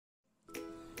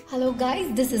Hello guys,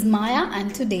 this is Maya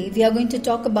and today we are going to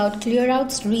talk about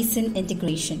Clearout's recent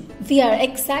integration. We are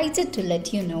excited to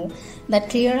let you know that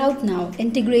Clearout now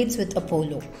integrates with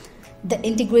Apollo. The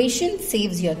integration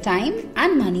saves your time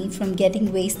and money from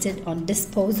getting wasted on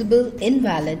disposable,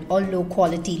 invalid or low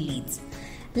quality leads.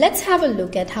 Let's have a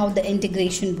look at how the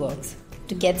integration works.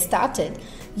 To get started,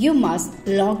 you must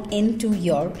log into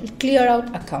your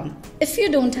Clearout account. If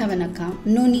you don't have an account,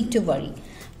 no need to worry.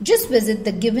 Just visit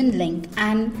the given link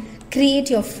and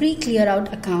create your free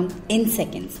Clearout account in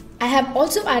seconds. I have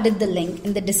also added the link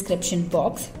in the description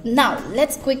box. Now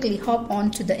let's quickly hop on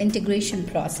to the integration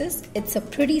process. It's a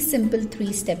pretty simple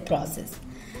 3-step process.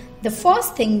 The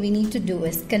first thing we need to do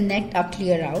is connect our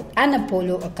Clearout and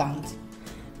Apollo accounts.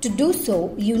 To do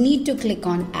so, you need to click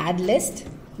on Add List.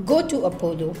 Go to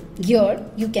Apollo. Here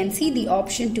you can see the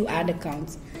option to add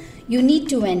accounts. You need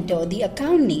to enter the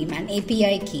account name and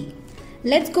API key.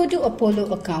 Let's go to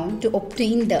Apollo account to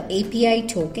obtain the API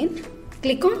token.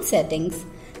 Click on Settings,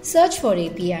 search for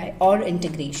API or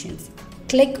integrations.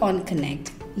 Click on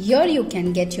Connect. Here you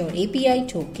can get your API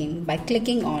token by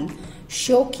clicking on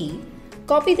Show Key.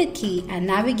 Copy the key and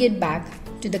navigate back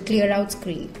to the Clearout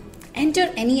screen.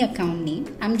 Enter any account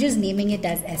name. I'm just naming it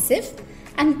as SIF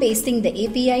and pasting the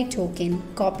API token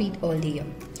copied earlier.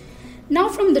 Now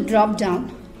from the drop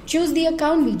down, choose the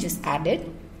account we just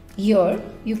added. Here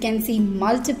you can see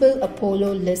multiple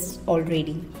Apollo lists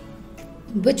already,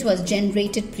 which was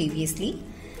generated previously.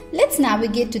 Let's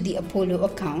navigate to the Apollo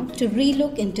account to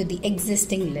relook into the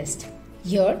existing list.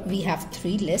 Here we have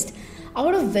 3 lists,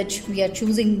 out of which we are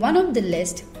choosing one of the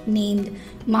lists named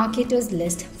Marketers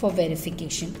List for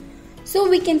verification. So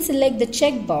we can select the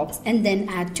checkbox and then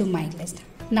add to my list.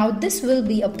 Now this will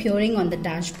be appearing on the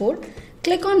dashboard.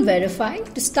 Click on Verify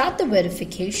to start the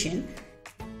verification.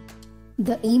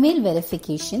 The email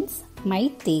verifications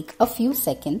might take a few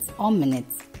seconds or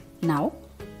minutes. Now,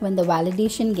 when the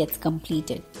validation gets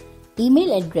completed,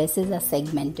 email addresses are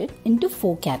segmented into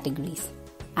 4 categories.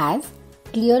 As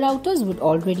Clearouters would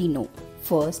already know,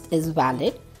 first is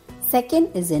valid,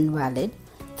 second is invalid,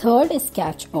 third is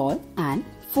catch-all, and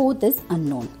fourth is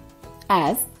unknown.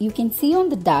 As you can see on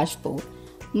the dashboard,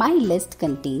 my list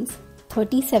contains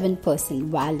 37%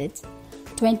 valids,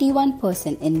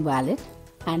 21% invalid,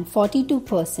 and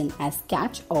 42% as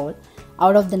catch-all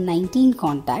out of the 19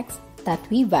 contacts that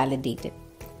we validated.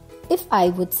 If I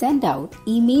would send out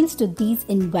emails to these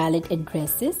invalid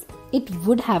addresses, it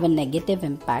would have a negative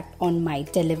impact on my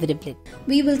deliverability.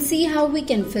 We will see how we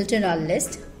can filter our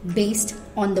list based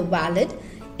on the valid,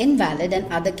 invalid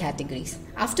and other categories.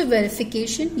 After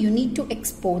verification, you need to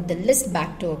export the list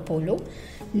back to Apollo.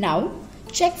 Now,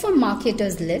 check for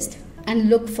Marketers List and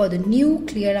look for the new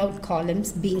Clearout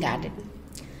columns being added.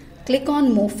 Click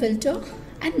on More Filter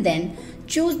and then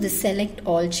choose the Select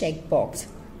All checkbox.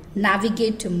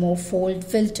 Navigate to More Fold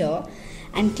Filter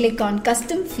and click on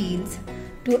Custom Fields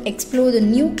to explore the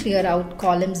new Clearout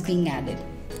columns being added.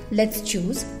 Let's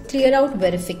choose Clearout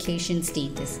Verification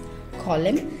Status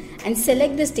column and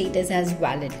select the status as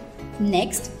valid.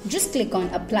 Next, just click on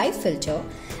Apply Filter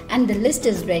and the list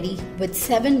is ready with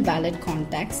 7 valid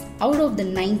contacts out of the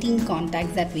 19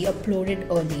 contacts that we uploaded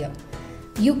earlier.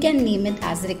 You can name it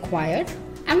as required.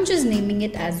 I'm just naming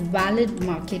it as Valid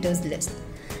Marketers List.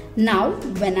 Now,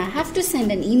 when I have to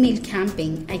send an email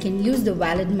campaign, I can use the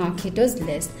Valid Marketers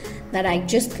List that I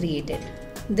just created.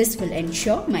 This will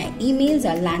ensure my emails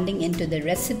are landing into the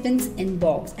recipient's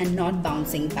inbox and not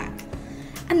bouncing back.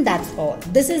 And that's all.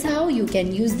 This is how you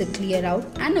can use the Clearout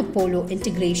and Apollo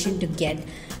integration to get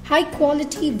high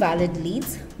quality valid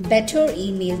leads, better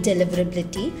email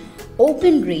deliverability,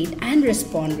 open rate and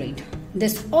response rate.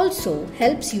 This also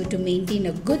helps you to maintain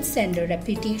a good sender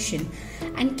reputation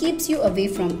and keeps you away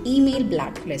from email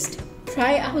blacklist.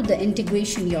 Try out the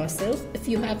integration yourself. If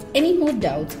you have any more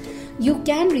doubts, you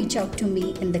can reach out to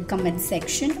me in the comment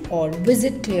section or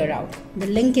visit Clearout. The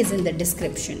link is in the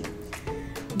description.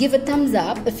 Give a thumbs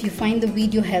up if you find the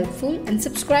video helpful and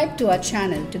subscribe to our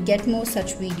channel to get more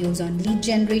such videos on lead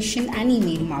generation and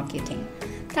email marketing.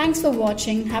 Thanks for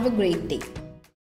watching. Have a great day.